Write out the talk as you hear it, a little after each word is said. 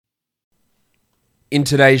In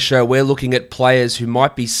today's show, we're looking at players who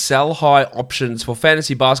might be sell-high options for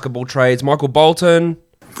fantasy basketball trades. Michael Bolton.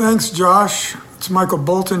 Thanks, Josh. It's Michael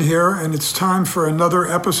Bolton here, and it's time for another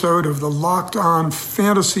episode of the Locked On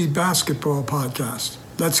Fantasy Basketball Podcast.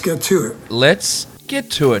 Let's get to it. Let's get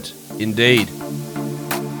to it, indeed.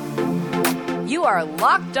 You are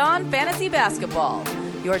Locked On Fantasy Basketball,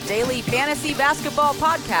 your daily fantasy basketball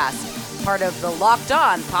podcast, part of the Locked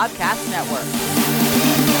On Podcast Network.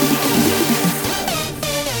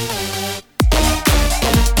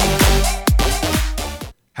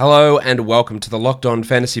 Hello and welcome to the Locked On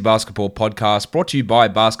Fantasy Basketball Podcast, brought to you by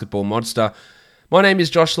Basketball Monster. My name is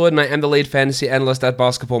Josh Lloyd and I am the lead fantasy analyst at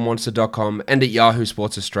basketballmonster.com and at Yahoo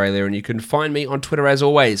Sports Australia, and you can find me on Twitter as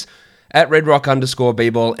always at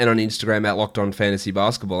redrock_bball and on Instagram at Locked On Fantasy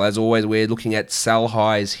Basketball. As always, we're looking at sell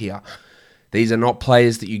highs here. These are not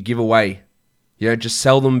players that you give away. You don't just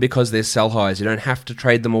sell them because they're sell highs. You don't have to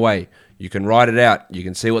trade them away. You can write it out. You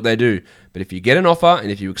can see what they do. But if you get an offer and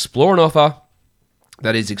if you explore an offer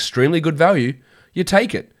that is extremely good value, you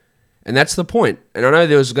take it. And that's the point. And I know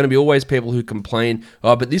there's going to be always people who complain,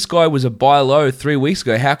 oh, but this guy was a buy low 3 weeks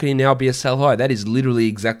ago. How can he now be a sell high? That is literally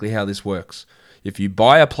exactly how this works. If you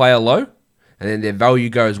buy a player low and then their value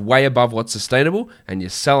goes way above what's sustainable and you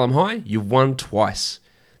sell them high, you've won twice.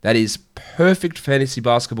 That is perfect fantasy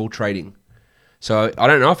basketball trading. So I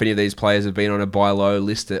don't know if any of these players have been on a buy low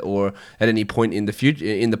list or at any point in the future,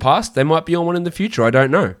 in the past. They might be on one in the future. I don't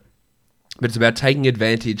know. But it's about taking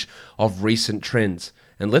advantage of recent trends.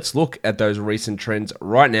 And let's look at those recent trends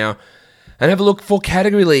right now and have a look for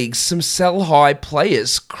category leagues. Some sell-high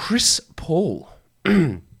players. Chris Paul.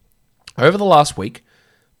 Over the last week,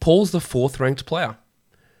 Paul's the 4th ranked player.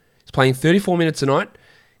 He's playing 34 minutes a night.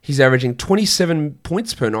 He's averaging 27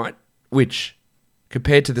 points per night, which,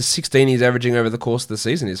 compared to the 16 he's averaging over the course of the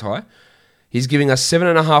season, is high. He's giving us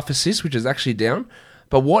 7.5 assists, which is actually down.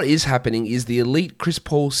 But what is happening is the elite Chris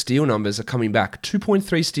Paul steal numbers are coming back.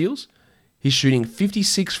 2.3 steals. He's shooting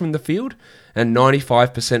 56 from the field and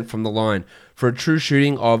 95% from the line for a true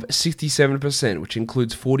shooting of 67%, which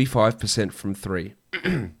includes 45% from 3.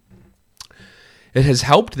 It has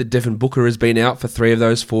helped that Devin Booker has been out for 3 of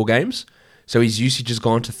those 4 games, so his usage has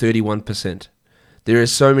gone to 31%. There are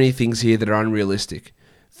so many things here that are unrealistic.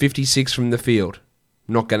 56 from the field,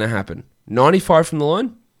 not going to happen. 95 from the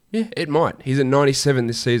line? Yeah, it might. He's at 97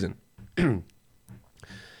 this season.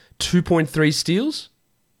 2.3 steals,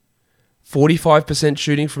 45%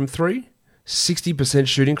 shooting from 3, 60%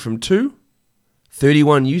 shooting from 2,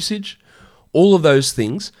 31 usage. All of those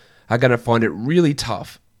things are going to find it really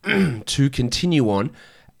tough to continue on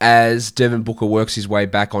as Devin Booker works his way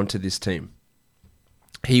back onto this team.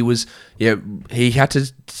 He had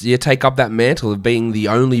to take up that mantle of being the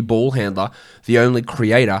only ball handler, the only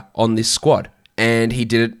creator on this squad. And he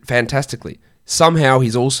did it fantastically. Somehow he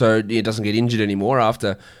doesn't get injured anymore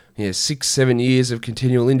after 6-7 years of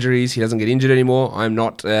continual injuries. He doesn't get injured anymore. I'm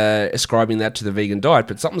not ascribing that to the vegan diet,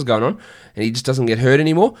 but something's going on, and he just doesn't get hurt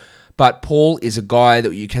anymore. But Paul is a guy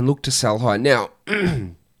that you can look to sell high. Now,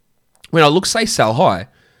 when I say sell high,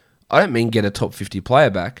 I don't mean get a top 50 player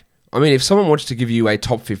back. I mean, if someone wants to give you a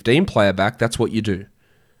top 15 player back, that's what you do.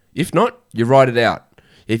 If not, you write it out.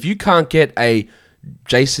 If you can't get a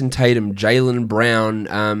Jason Tatum, Jaylen Brown,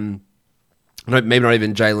 maybe not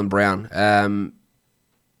even Jaylen Brown,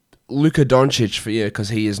 Luka Doncic, because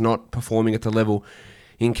he is not performing at the level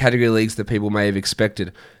in category leagues that people may have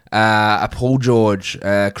expected. A Paul George,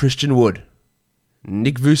 Christian Wood,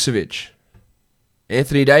 Nick Vucevic,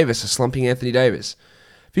 Anthony Davis, a slumping Anthony Davis.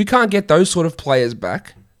 If you can't get those sort of players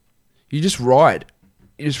back, you just ride.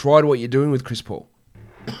 You just ride what you're doing with Chris Paul.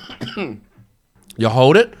 You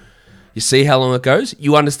hold it. You see how long it goes.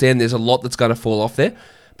 You understand there's a lot that's going to fall off there.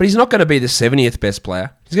 But he's not going to be the 70th best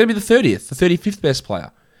player. He's going to be the 30th, the 35th best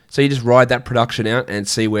player. So you just ride that production out and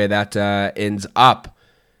see where that ends up.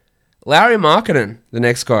 Lauri Markkanen, the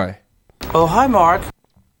next guy. Oh, hi, Mark.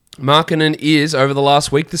 Markkanen is, over the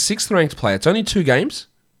last week, the 6th ranked player. It's only 2 games,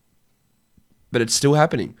 but it's still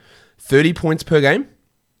happening. 30 points per game.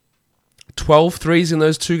 12 threes in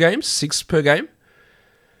those 2 games, 6 per game.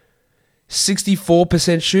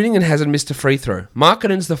 64% shooting and hasn't missed a free throw.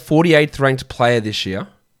 Markkanen's the 48th ranked player this year.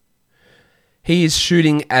 He is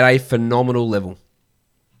shooting at a phenomenal level.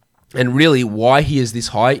 And really, why he is this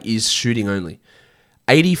high is shooting only.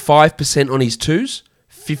 85% on his 2s,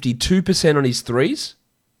 52% on his 3s.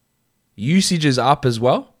 Usage is up as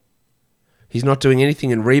well. He's not doing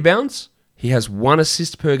anything in rebounds. He has 1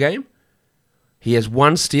 assist per game. He has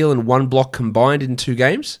 1 steal and 1 block combined in 2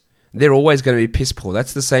 games. They're always going to be piss poor.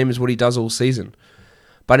 That's the same as what he does all season.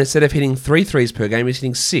 But instead of hitting 3 threes per game, he's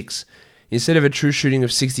hitting 6. instead of a true shooting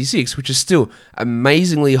of 66, which is still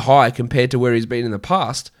amazingly high compared to where he's been in the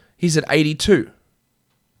past, he's at 82.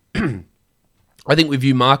 I think we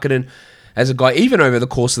view Markkanen as a guy, even over the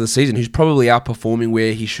course of the season, who's probably outperforming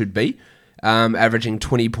where he should be, averaging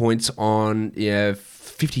 20 points on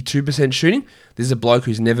 52% shooting. This is a bloke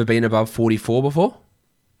who's never been above 44 before.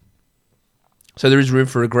 So there is room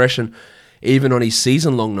for regression, even on his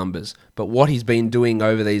season-long numbers. But what he's been doing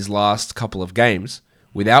over these last couple of games,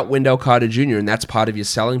 without Wendell Carter Jr., and that's part of your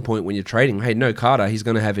selling point when you're trading, hey, no Carter, he's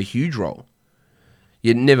going to have a huge role.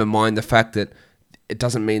 You never mind the fact that it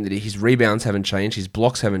doesn't mean that his rebounds haven't changed, his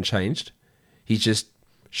blocks haven't changed. He's just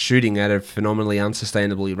shooting at a phenomenally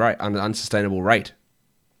unsustainable rate.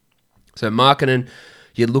 So Markkanen,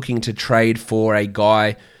 you're looking to trade for a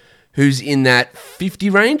guy who's in that 50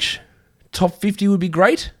 range. Top 50 would be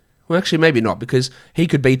great. Well, actually, maybe not, because he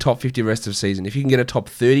could be top 50 the rest of the season. If you can get a top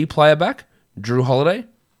 30 player back, Drew Holiday,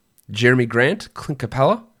 Jeremy Grant, Clint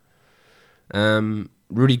Capella,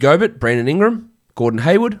 Rudy Gobert, Brandon Ingram, Gordon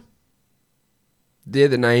Hayward, they're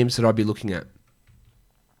the names that I'd be looking at.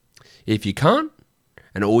 If you can't,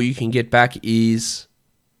 and all you can get back is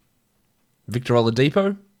Victor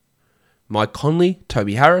Oladipo, Mike Conley,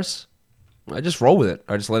 Toby Harris, I just roll with it.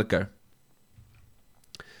 I just let it go.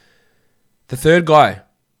 The third guy,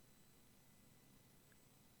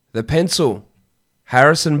 the pencil,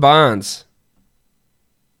 Harrison Barnes.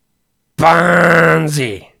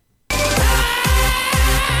 Barnesy.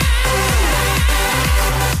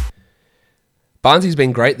 Barnesy's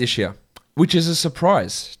been great this year, which is a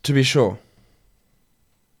surprise, to be sure.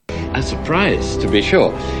 A surprise, to be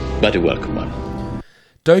sure, but a welcome one.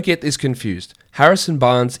 Don't get this confused. Harrison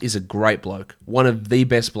Barnes is a great bloke, one of the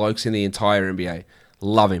best blokes in the entire NBA.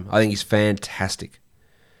 Love him. I think he's fantastic.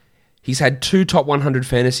 He's had 2 top 100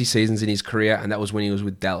 fantasy seasons in his career, and that was when he was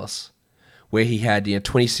with Dallas, where he had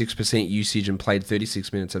 26% usage and played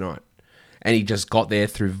 36 minutes a night. And he just got there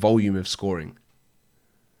through volume of scoring.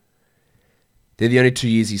 They're the only 2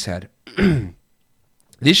 years he's had.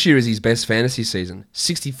 This year is his best fantasy season,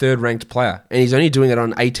 63rd ranked player, and he's only doing it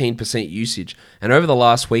on 18% usage. And over the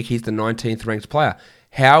last week, he's the 19th ranked player.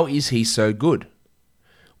 How is he so good?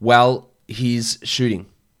 Well, he's shooting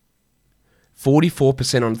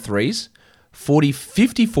 44% on threes,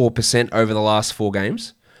 54% over the last 4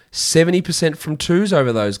 games, 70% from twos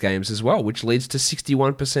over those games as well, which leads to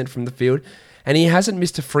 61% from the field, and he hasn't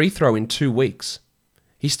missed a free throw in 2 weeks.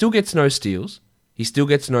 He still gets no steals, he still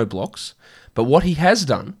gets no blocks, but what he has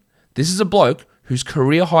done, this is a bloke whose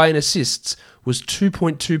career high in assists was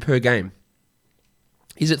 2.2 per game.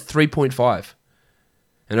 He's at 3.5,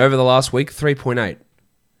 and over the last week, 3.8.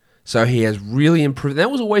 So he has really improved.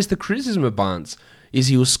 That was always the criticism of Barnes, is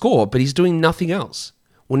he will score, but he's doing nothing else.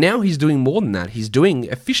 Well, now he's doing more than that. He's doing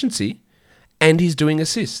efficiency, and he's doing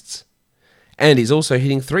assists. And he's also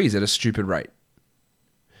hitting threes at a stupid rate.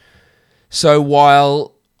 So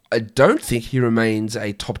while I don't think he remains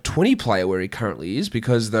a top 20 player where he currently is,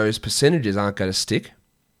 because those percentages aren't going to stick,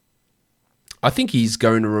 I think he's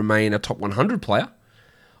going to remain a top 100 player.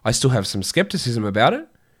 I still have some skepticism about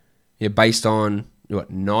it, based on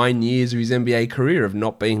 9 years of his NBA career of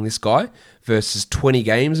not being this guy versus 20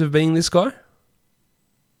 games of being this guy.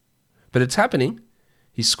 But it's happening.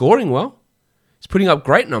 He's scoring well. He's putting up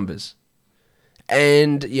great numbers.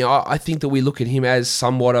 And, I think that we look at him as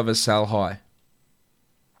somewhat of a sell high.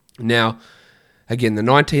 Now, again, the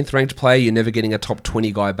 19th ranked player, you're never getting a top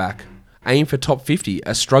 20 guy back. Aim for top 50.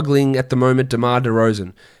 A struggling at the moment DeMar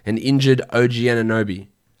DeRozan. An injured OG Anunoby.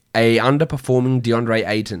 A underperforming DeAndre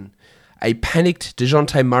Ayton. A panicked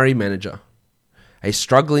DeJounte Murray manager, a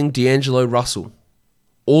struggling D'Angelo Russell.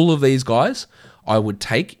 All of these guys I would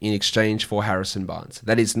take in exchange for Harrison Barnes.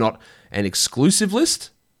 That is not an exclusive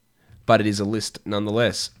list, but it is a list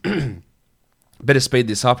nonetheless. Better speed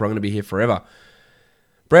this up or I'm going to be here forever.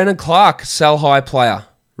 Brandon Clark, sell high player.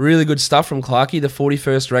 Really good stuff from Clarkie, the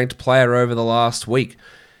 41st ranked player over the last week.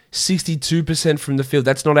 62% from the field.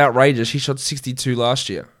 That's not outrageous. He shot 62 last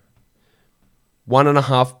year.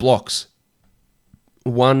 1.5 blocks.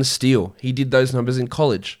 1 steal. He did those numbers in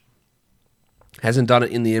college. Hasn't done it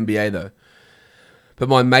in the NBA though. But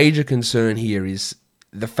my major concern here is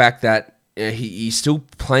the fact that he's still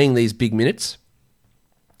playing these big minutes.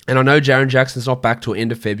 And I know Jaren Jackson's not back till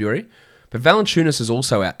end of February, but Valanciunas is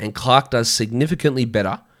also out, and Clark does significantly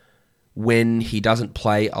better when he doesn't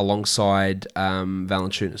play alongside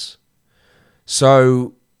Valanciunas.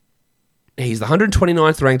 So he's the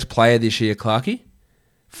 129th ranked player this year, Clarkie.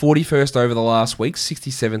 41st over the last week,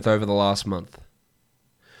 67th over the last month.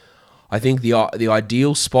 I think the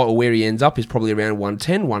ideal spot or where he ends up is probably around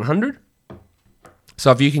 110, 100. So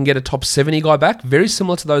if you can get a top 70 guy back, very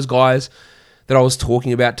similar to those guys that I was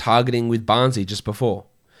talking about targeting with Barnesy just before.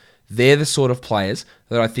 They're the sort of players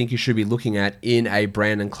that I think you should be looking at in a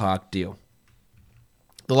Brandon Clark deal.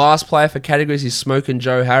 The last player for categories is Smokin'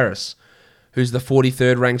 Joe Harris, who's the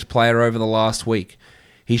 43rd ranked player over the last week.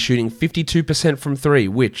 He's shooting 52% from 3,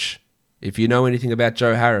 which, if you know anything about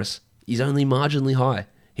Joe Harris, is only marginally high.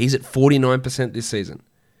 He's at 49% this season.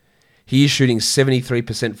 He is shooting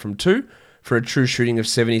 73% from 2 for a true shooting of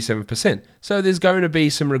 77%. So there's going to be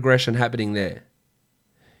some regression happening there.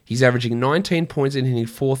 He's averaging 19 points and hitting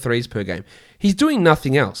 4 threes per game. He's doing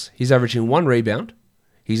nothing else. He's averaging 1 rebound.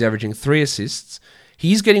 He's averaging 3 assists.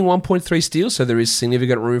 He's getting 1.3 steals, so there is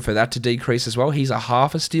significant room for that to decrease as well. He's a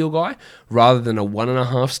half a steal guy rather than a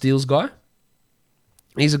 1.5 steals guy.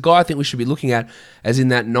 He's a guy I think we should be looking at as in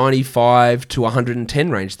that 95 to 110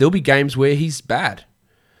 range. There'll be games where he's bad.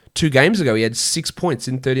 2 games ago, he had 6 points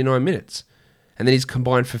in 39 minutes. And then he's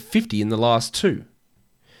combined for 50 in the last 2.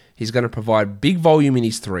 He's going to provide big volume in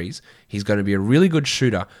his threes. He's going to be a really good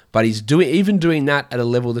shooter, but he's doing that at a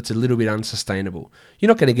level that's a little bit unsustainable. You're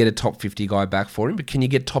not going to get a top 50 guy back for him, but can you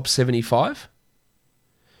get top 75?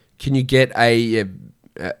 Can you get a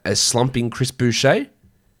slumping Chris Boucher?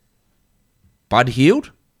 Bud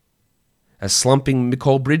Hield? A slumping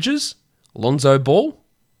Mikal Bridges? Lonzo Ball?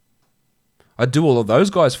 I'd do all of those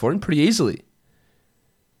guys for him pretty easily.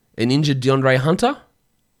 An injured DeAndre Hunter?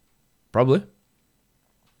 Probably.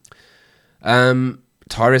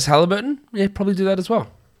 Tyrese Halliburton? Yeah, probably do that as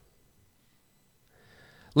well.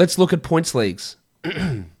 Let's look at points leagues.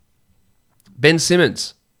 Ben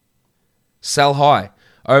Simmons. Sell high.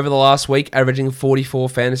 Over the last week, averaging 44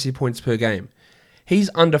 fantasy points per game. He's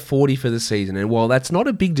under 40 for the season, and while that's not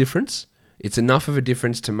a big difference, it's enough of a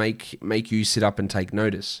difference to make you sit up and take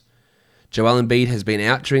notice. Joel Embiid has been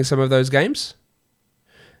out during some of those games.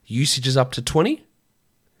 Usage is up to 20.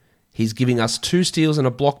 He's giving us 2 steals and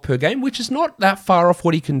a block per game, which is not that far off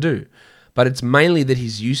what he can do. But it's mainly that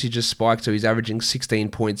his usage has spiked, so he's averaging 16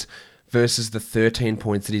 points versus the 13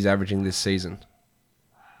 points that he's averaging this season.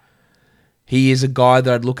 He is a guy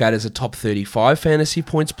that I'd look at as a top 35 fantasy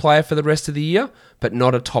points player for the rest of the year, but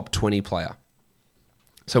not a top 20 player.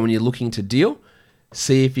 So when you're looking to deal,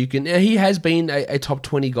 see if you can... He has been a top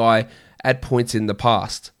 20 guy at points in the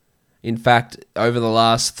past. In fact, over the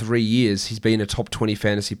last 3 years, he's been a top 20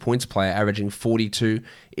 fantasy points player, averaging 42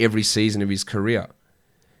 every season of his career.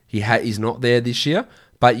 He's not there this year,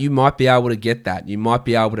 but you might be able to get that. You might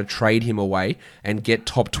be able to trade him away and get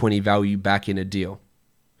top 20 value back in a deal.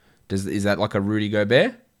 Is that like a Rudy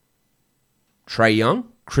Gobert? Trae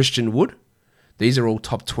Young? Christian Wood? These are all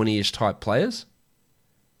top 20-ish type players.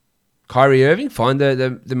 Kyrie Irving? Find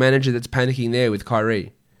the manager that's panicking there with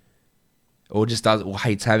Kyrie. Or just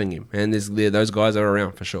hates having him. And those guys are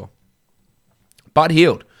around for sure. Bud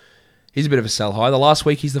Hield. He's a bit of a sell high. The last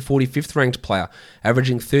week, he's the 45th ranked player,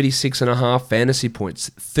 averaging 36.5 fantasy points,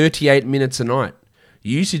 38 minutes a night.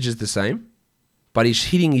 Usage is the same, but he's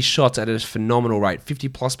hitting his shots at a phenomenal rate,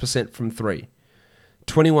 50+% from 3.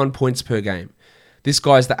 21 points per game. This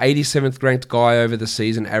guy's the 87th ranked guy over the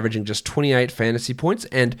season, averaging just 28 fantasy points,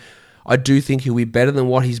 and I do think he'll be better than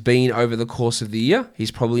what he's been over the course of the year. He's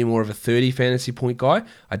probably more of a 30 fantasy point guy.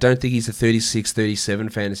 I don't think he's a 36, 37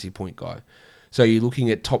 fantasy point guy. So you're looking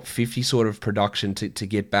at top 50 sort of production to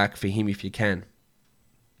get back for him if you can.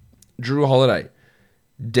 Drew Holiday,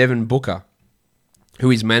 Devin Booker, who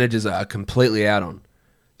his managers are completely out on.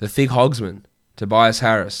 The Thig Hogsman, Tobias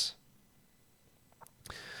Harris.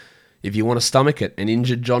 If you want to stomach it, an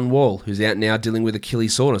injured John Wall, who's out now dealing with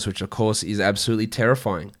Achilles soreness, which of course is absolutely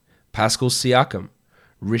terrifying. Pascal Siakam,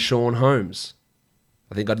 Richaun Holmes.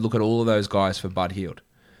 I think I'd look at all of those guys for Bud Hield.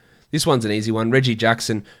 This one's an easy one. Reggie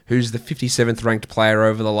Jackson, who's the 57th ranked player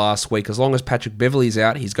over the last week. As long as Patrick Beverley's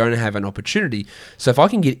out, he's going to have an opportunity. So if I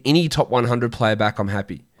can get any top 100 player back, I'm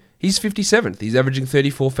happy. He's 57th. He's averaging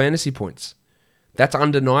 34 fantasy points. That's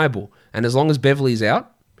undeniable. And as long as Beverley's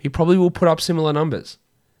out, he probably will put up similar numbers.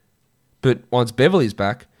 But once Beverley's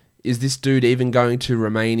back, is this dude even going to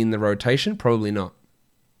remain in the rotation? Probably not.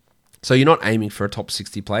 So you're not aiming for a top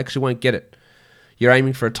 60 player because you won't get it. You're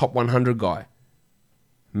aiming for a top 100 guy.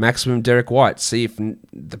 Maximum Derek White. See if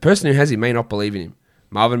the person who has him may not believe in him.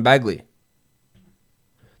 Marvin Bagley.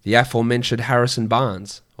 The aforementioned Harrison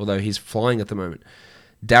Barnes, although he's flying at the moment.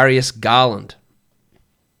 Darius Garland.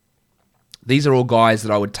 These are all guys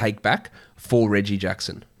that I would take back for Reggie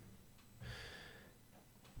Jackson.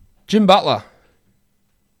 Jim Butler.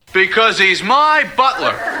 Because he's my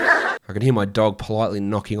butler. I can hear my dog politely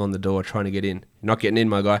knocking on the door trying to get in. You're not getting in,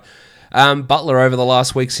 my guy. Butler over the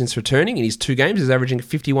last week since returning in his 2 games is averaging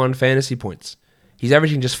 51 fantasy points. He's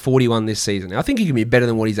averaging just 41 this season. Now, I think he can be better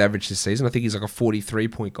than what he's averaged this season. I think he's like a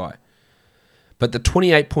 43-point guy. But the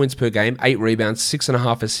 28 points per game, 8 rebounds,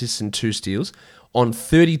 6.5 assists and 2 steals on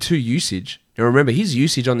 32 usage. Now remember, his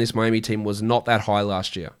usage on this Miami team was not that high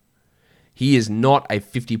last year. He is not a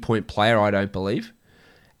 50-point player, I don't believe.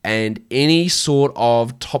 And any sort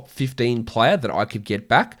of top 15 player that I could get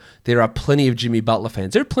back, there are plenty of Jimmy Butler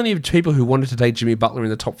fans. There are plenty of people who wanted to take Jimmy Butler in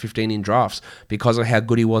the top 15 in drafts because of how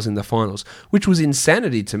good he was in the finals, which was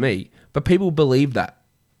insanity to me, but people believe that.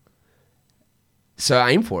 So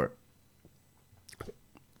aim for it.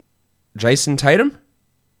 Jason Tatum,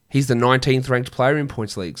 he's the 19th ranked player in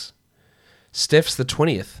points leagues. Steph's the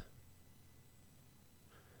 20th.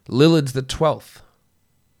 Lillard's the 12th.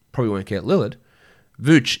 Probably won't get Lillard.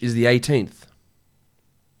 Vooch is the 18th.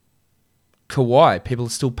 Kawhi, people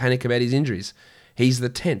still panic about his injuries. He's the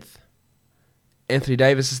 10th. Anthony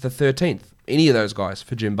Davis is the 13th. Any of those guys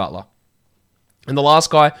for Jim Butler. And the last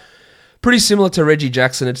guy, pretty similar to Reggie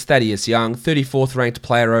Jackson, it's Thaddeus Young, 34th ranked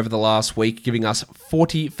player over the last week, giving us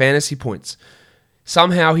 40 fantasy points.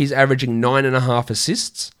 Somehow he's averaging 9.5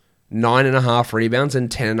 assists, 9.5 rebounds, and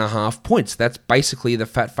 10.5 points. That's basically the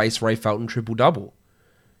fat face Ray Felton triple-double.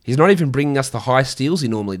 He's not even bringing us the high steals he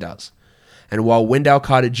normally does. And while Wendell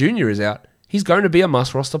Carter Jr. is out, he's going to be a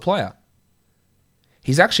must-roster player.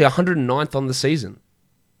 He's actually 109th on the season.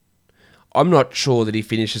 I'm not sure that he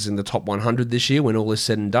finishes in the top 100 this year when all is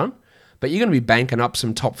said and done, but you're going to be banking up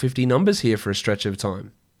some top 50 numbers here for a stretch of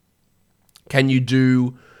time. Can you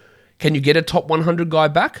get a top 100 guy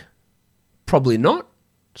back? Probably not.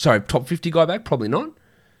 Sorry, top 50 guy back? Probably not.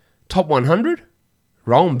 Top 100?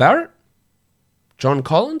 Rowan Barrett? John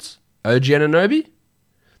Collins? OG Anunoby?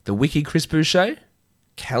 The wiki Chris Boucher?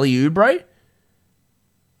 Kelly Oubre?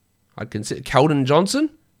 I'd consider Keldon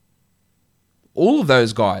Johnson? All of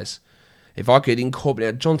those guys. If I could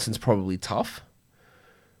incorporate... Johnson's probably tough.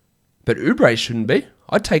 But Oubre shouldn't be.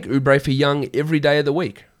 I'd take Oubre for Young every day of the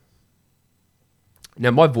week.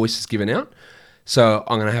 Now, my voice is given out, so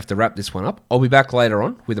I'm going to have to wrap this one up. I'll be back later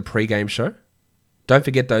on with a pre-game show. Don't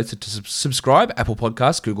forget, though, to subscribe. Apple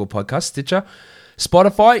Podcasts, Google Podcasts, Stitcher,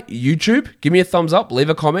 Spotify, YouTube. Give me a thumbs up, leave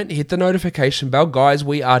a comment, hit the notification bell. Guys,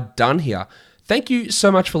 we are done here. Thank you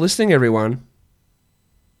so much for listening, everyone.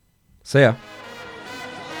 See ya.